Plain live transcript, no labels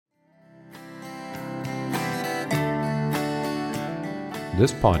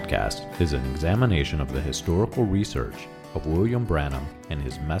This podcast is an examination of the historical research of William Branham and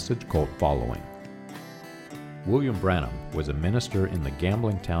his message cult following. William Branham was a minister in the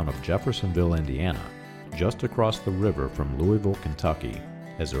gambling town of Jeffersonville, Indiana, just across the river from Louisville, Kentucky,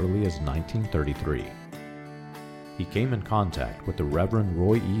 as early as 1933. He came in contact with the Reverend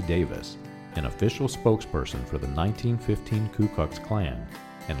Roy E. Davis, an official spokesperson for the 1915 Ku Klux Klan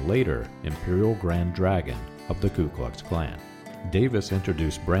and later Imperial Grand Dragon of the Ku Klux Klan. Davis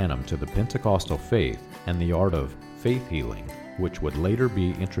introduced Branham to the Pentecostal faith and the art of faith healing, which would later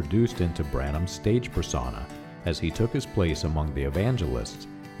be introduced into Branham's stage persona as he took his place among the evangelists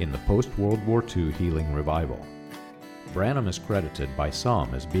in the post-World War II healing revival. Branham is credited by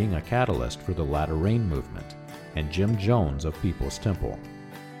some as being a catalyst for the Latter Rain movement and Jim Jones of People's Temple.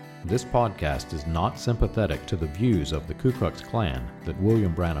 This podcast is not sympathetic to the views of the Ku Klux Klan that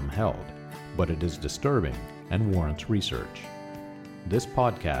William Branham held, but it is disturbing and warrants research. This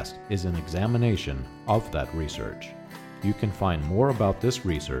podcast is an examination of that research. You can find more about this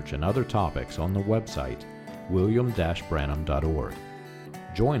research and other topics on the website william-branham.org.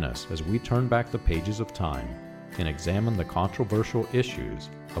 Join us as we turn back the pages of time and examine the controversial issues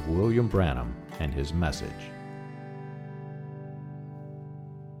of William Branham and his message.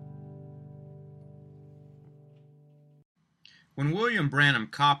 When William Branham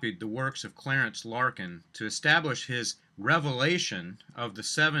copied the works of Clarence Larkin to establish his revelation of the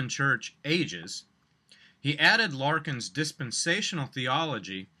seven church ages, he added Larkin's dispensational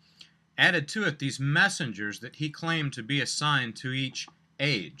theology, added to it these messengers that he claimed to be assigned to each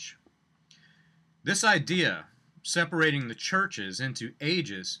age. This idea, separating the churches into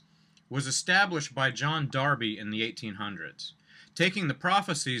ages, was established by John Darby in the 1800s, taking the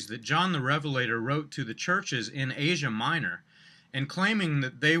prophecies that John the Revelator wrote to the churches in Asia Minor and claiming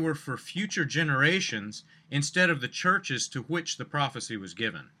that they were for future generations instead of the churches to which the prophecy was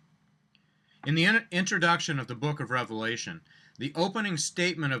given. In the introduction of the book of Revelation, the opening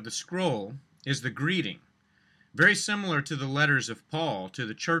statement of the scroll is the greeting, very similar to the letters of Paul to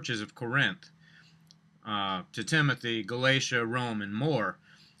the churches of Corinth, to Timothy, Galatia, Rome, and more.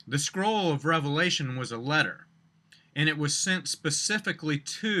 The scroll of Revelation was a letter, and it was sent specifically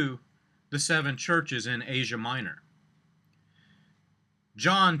to the seven churches in Asia Minor.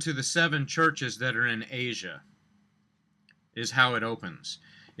 John to the seven churches that are in Asia is how it opens.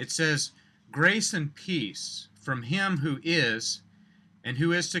 It says, "Grace and peace from him who is, and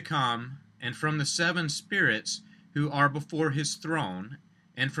who is to come, and from the seven spirits who are before his throne,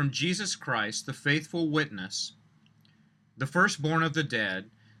 and from Jesus Christ, the faithful witness, the firstborn of the dead,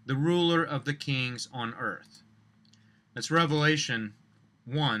 the ruler of the kings on earth." That's Revelation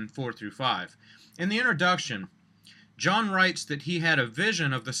 1, 4 through 5. In the introduction, John writes that he had a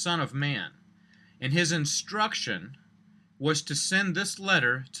vision of the Son of Man, and his instruction was to send this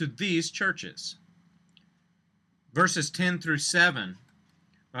letter to these churches. Verses 10 through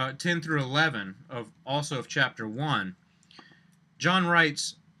 11 of chapter 1, John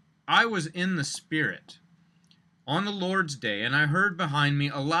writes, "I was in the Spirit on the Lord's day, and I heard behind me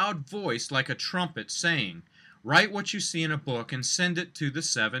a loud voice like a trumpet saying, 'Write what you see in a book and send it to the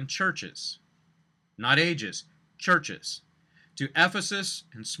seven churches,'" not ages, churches, "to Ephesus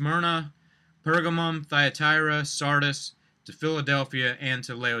and Smyrna, Pergamum, Thyatira, Sardis, to Philadelphia, and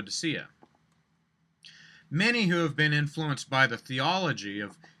to Laodicea." Many who have been influenced by the theology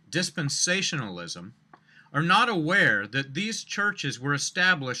of dispensationalism are not aware that these churches were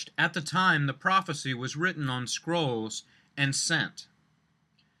established at the time the prophecy was written on scrolls and sent.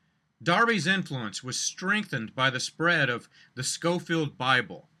 Darby's influence was strengthened by the spread of the Scofield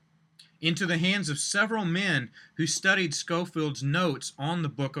Bible into the hands of several men who studied Scofield's notes on the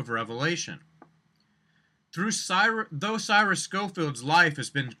book of Revelation. Though Cyrus Scofield's life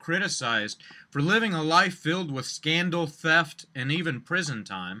has been criticized for living a life filled with scandal, theft, and even prison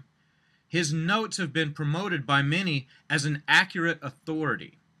time, his notes have been promoted by many as an accurate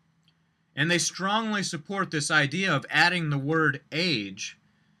authority. And they strongly support this idea of adding the word age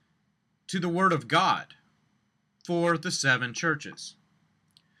to the Word of God for the seven churches.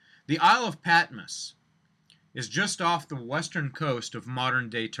 The Isle of Patmos is just off the western coast of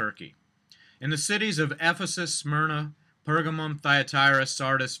modern-day Turkey. And the cities of Ephesus, Smyrna, Pergamum, Thyatira,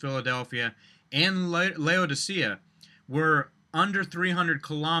 Sardis, Philadelphia, and Laodicea were under 300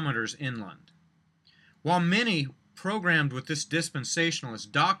 kilometers inland. While many programmed with this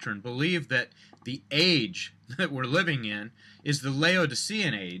dispensationalist doctrine believe that the age that we're living in is the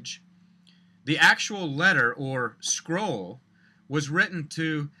Laodicean age, the actual letter or scroll was written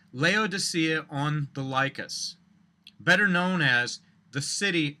to Laodicea on the Lycus, better known as the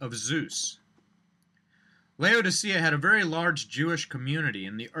city of Zeus. Laodicea had a very large Jewish community,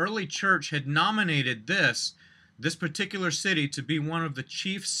 and the early church had nominated this particular city to be one of the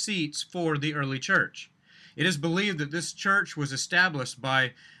chief seats for the early church. It is believed that this church was established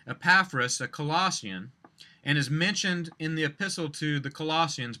by Epaphras, a Colossian, and is mentioned in the epistle to the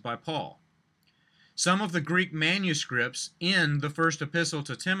Colossians by Paul. Some of the Greek manuscripts end the first epistle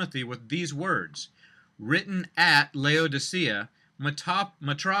to Timothy with these words, written at Laodicea,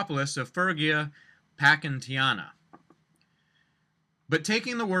 metropolis of Phrygia Pacantiana. But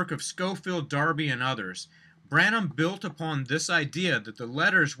taking the work of Scofield, Darby, and others, Branham built upon this idea that the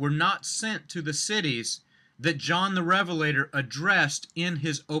letters were not sent to the cities that John the Revelator addressed in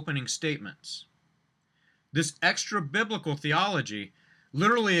his opening statements. This extra-biblical theology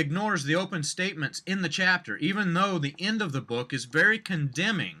literally ignores the open statements in the chapter, even though the end of the book is very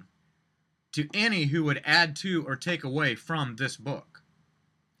condemning to any who would add to or take away from this book.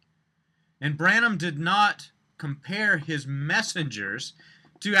 And Branham did not compare his messengers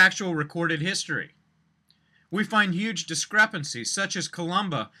to actual recorded history. We find huge discrepancies, such as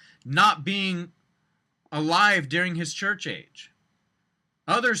Columba not being alive during his church age.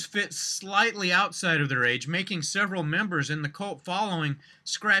 Others fit slightly outside of their age, making several members in the cult following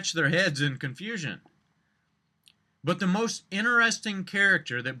scratch their heads in confusion. But the most interesting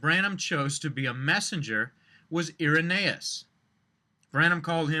character that Branham chose to be a messenger was Irenaeus. Branham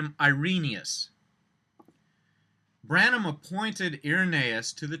called him Irenaeus. Branham appointed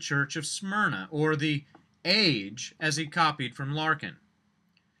Irenaeus to the church of Smyrna, or the Age, as he copied from Larkin.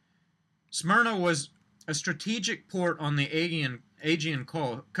 Smyrna was a strategic port on the Aegean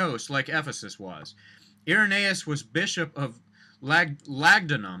coast, like Ephesus was. Irenaeus was bishop of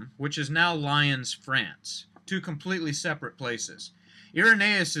Lugdunum, which is now Lyons, France, two completely separate places.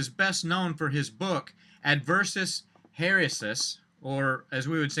 Irenaeus is best known for his book Adversus Haeresis, or as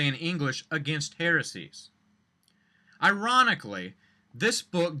we would say in English, Against Heresies. Ironically, this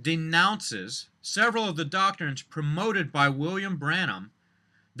book denounces several of the doctrines promoted by William Branham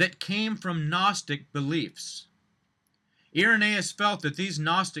that came from Gnostic beliefs. Irenaeus felt that these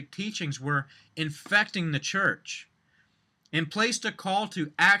Gnostic teachings were infecting the church and placed a call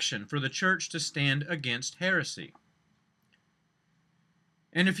to action for the church to stand against heresy.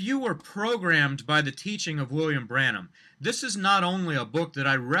 And if you were programmed by the teaching of William Branham, this is not only a book that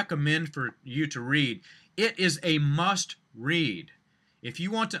I recommend for you to read, it is a must read if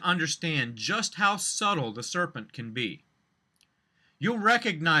you want to understand just how subtle the serpent can be. You'll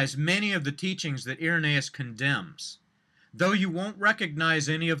recognize many of the teachings that Irenaeus condemns, though you won't recognize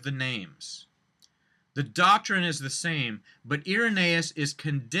any of the names. The doctrine is the same, but Irenaeus is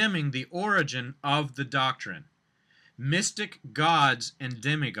condemning the origin of the doctrine, mystic gods and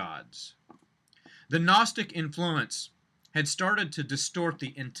demigods. The Gnostic influence had started to distort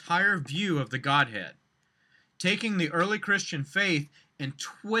the entire view of the Godhead, taking the early Christian faith and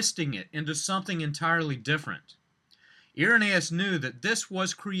twisting it into something entirely different. Irenaeus knew that this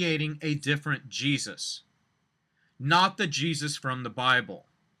was creating a different Jesus, not the Jesus from the Bible,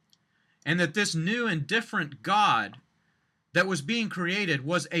 and that this new and different God that was being created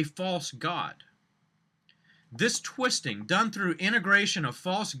was a false God. This twisting, done through integration of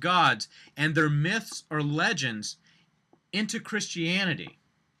false gods and their myths or legends into Christianity,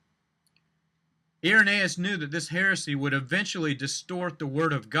 Irenaeus knew that this heresy would eventually distort the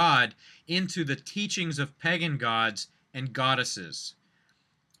Word of God into the teachings of pagan gods and goddesses.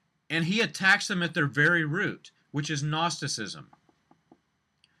 And he attacks them at their very root, which is Gnosticism.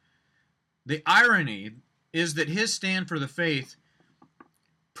 The irony is that his stand for the faith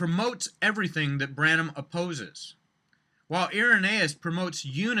promotes everything that Branham opposes. While Irenaeus promotes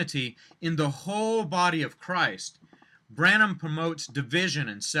unity in the whole body of Christ, Branham promotes division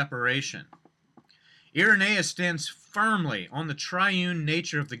and separation. Irenaeus stands firmly on the triune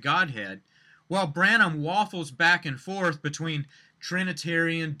nature of the Godhead, while Branham waffles back and forth between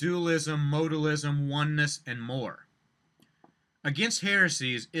Trinitarian, dualism, modalism, oneness, and more. Against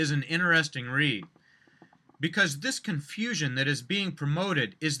Heresies is an interesting read, because this confusion that is being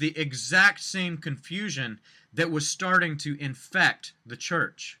promoted is the exact same confusion that was starting to infect the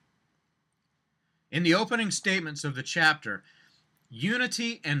church. In the opening statements of the chapter,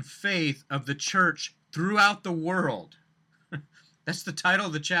 unity and faith of the church throughout the world. That's the title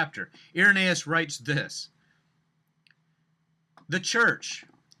of the chapter. Irenaeus writes this: the church,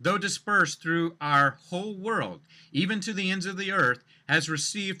 though dispersed through our whole world, even to the ends of the earth, has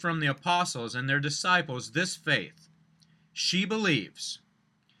received from the apostles and their disciples this faith. She believes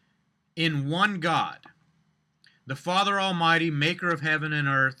in one God, the Father Almighty, maker of heaven and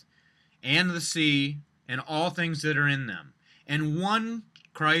earth, and the sea, and all things that are in them, and one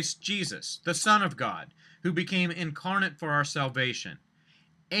Christ Jesus, the Son of God, who became incarnate for our salvation,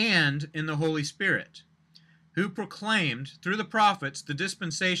 and in the Holy Spirit, who proclaimed through the prophets the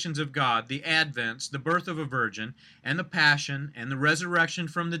dispensations of God, the advents, the birth of a virgin, and the passion, and the resurrection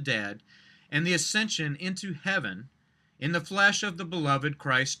from the dead, and the ascension into heaven, in the flesh of the beloved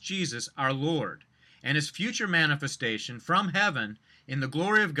Christ Jesus our Lord, and his future manifestation from heaven in the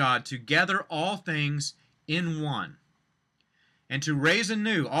glory of God to gather all things in one, and to raise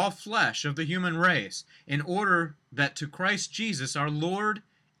anew all flesh of the human race, in order that to Christ Jesus our Lord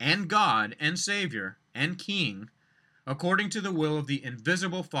and God and Savior and King, according to the will of the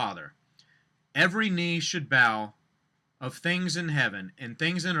invisible Father, every knee should bow, of things in heaven, and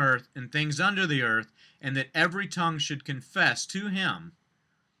things in earth, and things under the earth, and that every tongue should confess to him,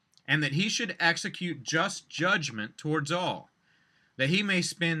 and that he should execute just judgment towards all, that he may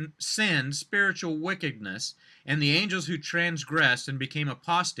send spiritual wickedness, and the angels who transgressed and became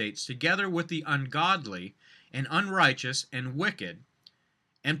apostates, together with the ungodly, and unrighteous, and wicked,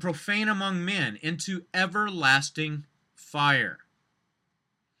 and profane among men, into everlasting fire.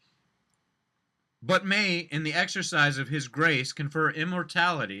 But may, in the exercise of his grace, confer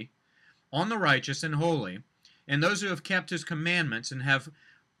immortality on the righteous and holy, and those who have kept his commandments and have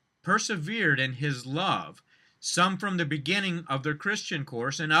persevered in his love, some from the beginning of their Christian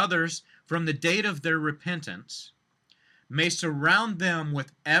course, and others from the date of their repentance, may surround them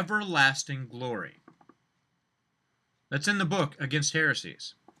with everlasting glory. That's in the book Against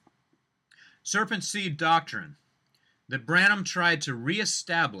Heresies. Serpent seed doctrine that Branham tried to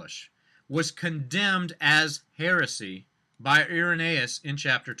reestablish was condemned as heresy by Irenaeus in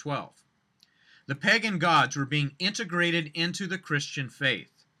chapter 12. The pagan gods were being integrated into the Christian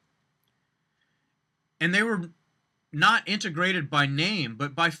faith. And they were not integrated by name,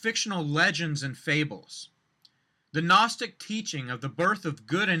 but by fictional legends and fables. The Gnostic teaching of the birth of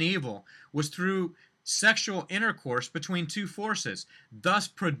good and evil was through sexual intercourse between two forces, thus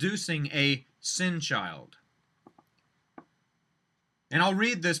producing a sin child. And I'll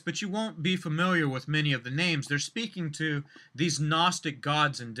read this, but you won't be familiar with many of the names. They're speaking to these Gnostic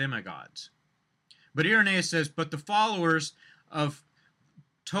gods and demigods. But Irenaeus says, but the followers of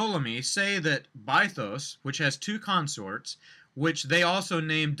Ptolemy say that Bythos, which has two consorts, which they also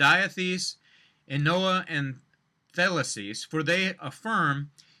name Diathes, Enoa, and Thelesis, for they affirm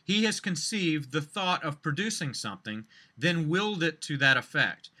he has conceived the thought of producing something, then willed it to that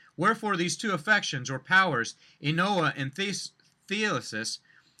effect. Wherefore these two affections or powers, Enoa and Thelesis,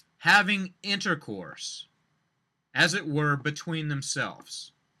 having intercourse, as it were, between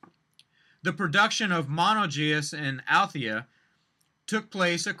themselves. The production of Monogeus and Althea took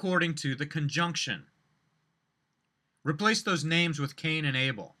place according to the conjunction. Replace those names with Cain and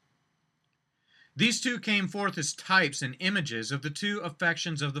Abel. These two came forth as types and images of the two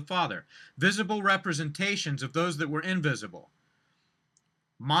affections of the Father, visible representations of those that were invisible.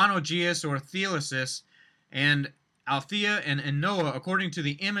 Monogeus or Thelesis and Althea and Enoa, according to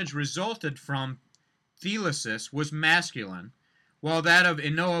the image resulted from Thelesis, was masculine, while that of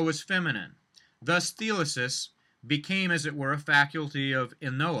Enoa was feminine. Thus Thelesis became, as it were, a faculty of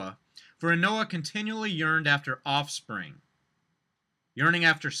Enoa, for Enoa continually yearned after offspring, yearning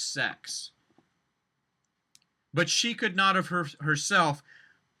after sex. But she could not of herself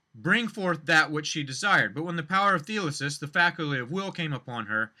bring forth that which she desired. But when the power of Thelesis, the faculty of will, came upon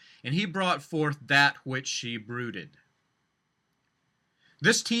her, and he brought forth that which she brooded.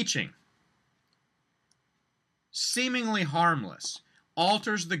 This teaching, seemingly harmless,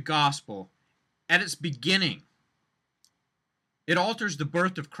 alters the gospel at its beginning. It alters the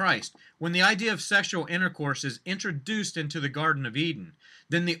birth of Christ. When the idea of sexual intercourse is introduced into the Garden of Eden,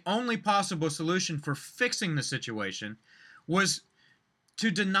 then the only possible solution for fixing the situation was to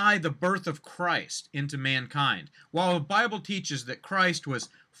deny the birth of Christ into mankind. While the Bible teaches that Christ was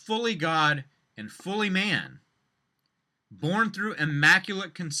fully God and fully man, born through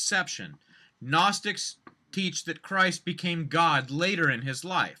immaculate conception, Gnostics teach that Christ became God later in his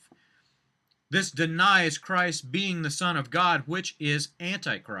life. This denies Christ being the Son of God, which is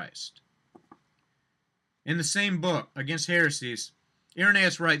Antichrist. In the same book, Against Heresies,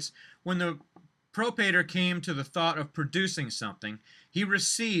 Irenaeus writes, when the Propator came to the thought of producing something, he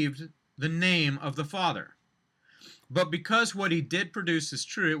received the name of the Father. But because what he did produce is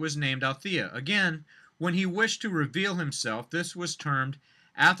true, it was named Althea. Again, when he wished to reveal himself, this was termed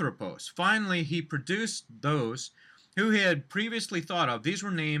Anthropos. Finally, he produced those who he had previously thought of. These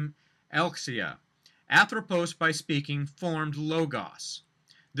were named Elxia. Anthropos, by speaking, formed Logos.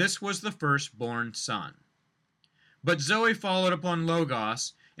 This was the firstborn son. But Zoe followed upon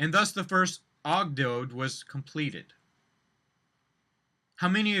Logos, and thus the first Ogdode was completed. How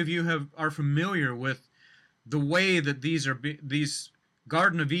many of you are familiar with the way that these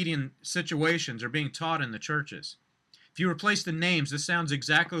Garden of Eden situations are being taught in the churches. If you replace the names, this sounds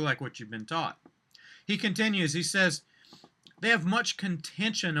exactly like what you've been taught. He continues, he says, they have much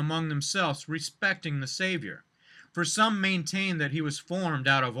contention among themselves respecting the Savior. For some maintain that he was formed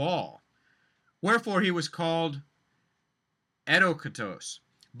out of all. Wherefore he was called Edokatos.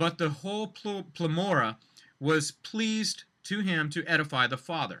 But the whole Pleroma was pleased to him to edify the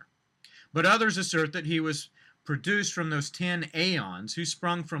Father. But others assert that he was produced from those 10 aeons who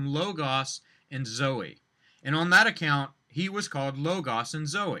sprung from Logos and Zoe. And on that account he was called Logos and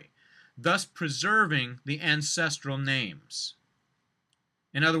Zoe, thus preserving the ancestral names.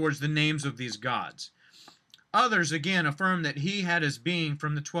 In other words, the names of these gods. Others again affirm that he had his being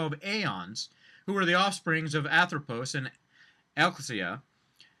from the 12 aeons, who were the offsprings of Anthropos and Eleusia,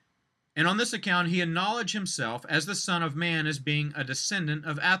 and on this account he acknowledged himself as the Son of Man as being a descendant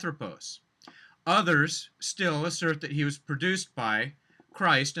of Anthropos. Others still assert that he was produced by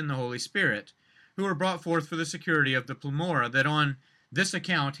Christ and the Holy Spirit, who were brought forth for the security of the Pleroma, that on this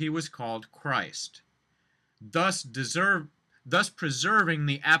account he was called Christ, thus preserving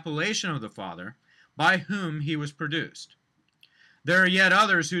the appellation of the Father, by whom he was produced. There are yet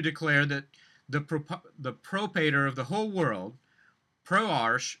others who declare that the propator of the whole world,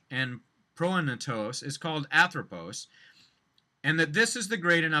 Proarch and Proanatos, is called Anthropos, and that this is the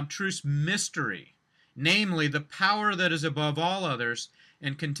great and abstruse mystery, namely the power that is above all others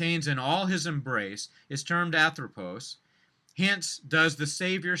and contains in all his embrace, is termed Anthropos. Hence does the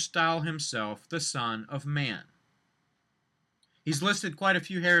Savior style himself the Son of Man. He's listed quite a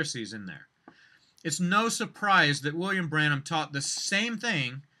few heresies in there. It's no surprise that William Branham taught the same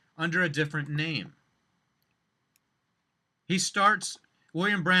thing under a different name.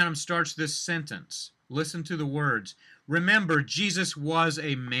 William Branham starts this sentence. Listen to the words. Remember, Jesus was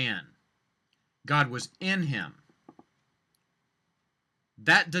a man. God was in him.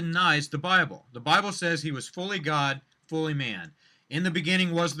 That denies the Bible. The Bible says he was fully God, fully man. In the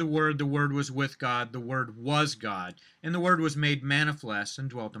beginning was the Word was with God, the Word was God, and the Word was made manifest and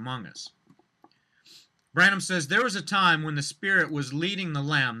dwelt among us. Branham says there was a time when the Spirit was leading the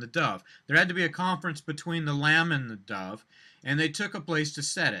lamb, the dove. There had to be a conference between the lamb and the dove, and they took a place to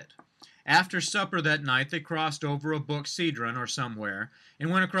set it. After supper that night, they crossed over a brook, Cedron or somewhere, and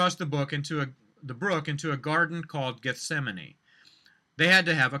went across the brook into a garden called Gethsemane. They had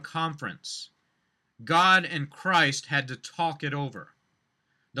to have a conference. God and Christ had to talk it over.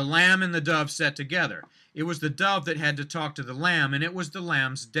 The lamb and the dove sat together. It was the dove that had to talk to the lamb, and it was the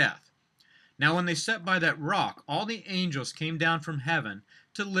lamb's death. Now when they sat by that rock, all the angels came down from heaven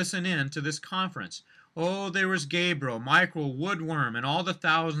to listen in to this conference. Oh, there was Gabriel, Michael, Woodworm, and all the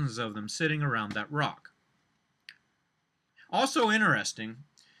thousands of them sitting around that rock. Also interesting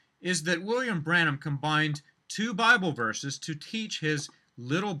is that William Branham combined 2 Bible verses to teach his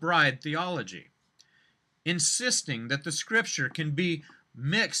little bride theology, insisting that the Scripture can be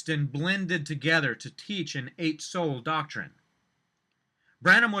mixed and blended together to teach an 8-soul doctrine.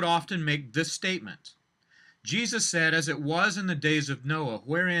 Branham would often make this statement. Jesus said, as it was in the days of Noah,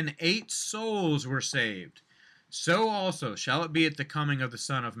 wherein 8 souls were saved, so also shall it be at the coming of the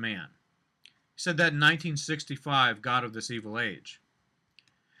Son of Man. He said that in 1965, God of this evil age.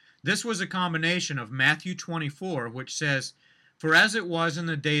 This was a combination of Matthew 24, which says, for as it was in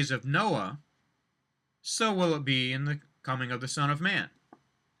the days of Noah, so will it be in the coming of the Son of Man.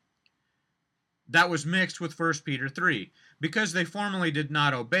 That was mixed with 1 Peter 3, because they formerly did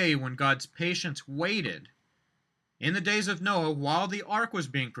not obey when God's patience waited in the days of Noah while the ark was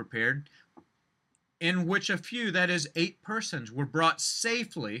being prepared, in which a few, that is 8 persons, were brought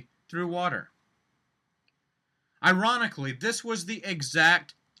safely through water. Ironically, this was the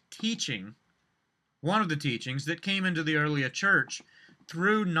exact teaching, one of the teachings that came into the early church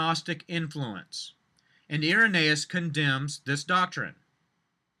through Gnostic influence, and Irenaeus condemns this doctrine.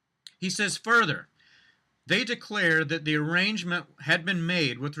 He says further, they declare that the arrangement had been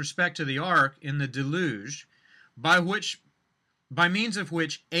made with respect to the ark in the deluge, by means of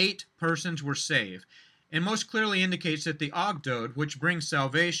which 8 persons were saved, and most clearly indicates that the Ogdod, which brings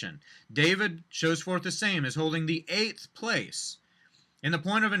salvation, David shows forth the same as holding the 8th place in the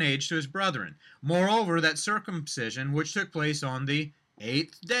point of an age to his brethren. Moreover, that circumcision which took place on the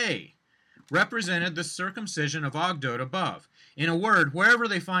 8th day represented the circumcision of Ogdod above. In a word, wherever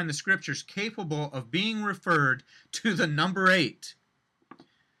they find the Scriptures capable of being referred to the number 8,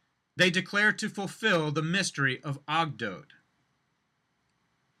 they declare to fulfill the mystery of Ogdod.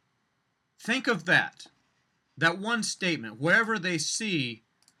 Think of that one statement, wherever they see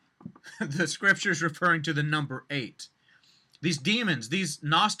the Scriptures referring to the number 8. These demons, these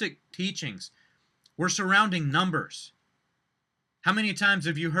Gnostic teachings, We're surrounding numbers. How many times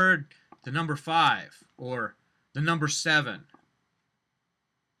have you heard the number 5 or the number 7?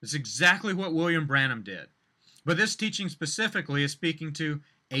 It's exactly what William Branham did. But this teaching specifically is speaking to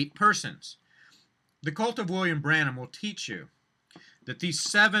 8 persons. The cult of William Branham will teach you that these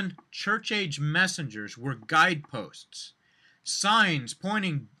 7 church-age messengers were guideposts, signs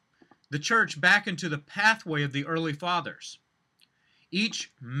pointing the church back into the pathway of the early fathers.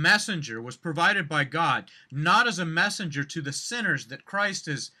 Each messenger was provided by God, not as a messenger to the sinners that Christ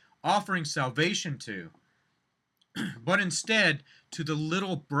is offering salvation to, but instead to the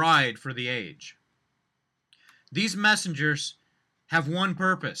little bride for the age. These messengers have one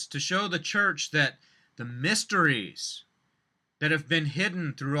purpose: to show the church that the mysteries that have been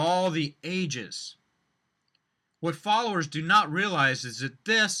hidden through all the ages. What followers do not realize is that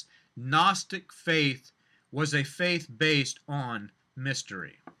this Gnostic faith was a faith based on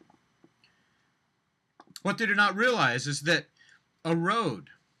mystery. What they do not realize is that a road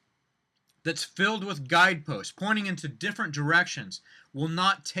that's filled with guideposts pointing into different directions will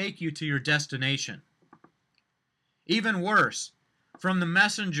not take you to your destination. Even worse, from the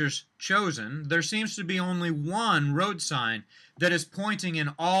messengers chosen, there seems to be only one road sign that is pointing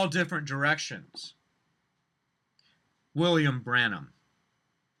in all different directions. William Branham.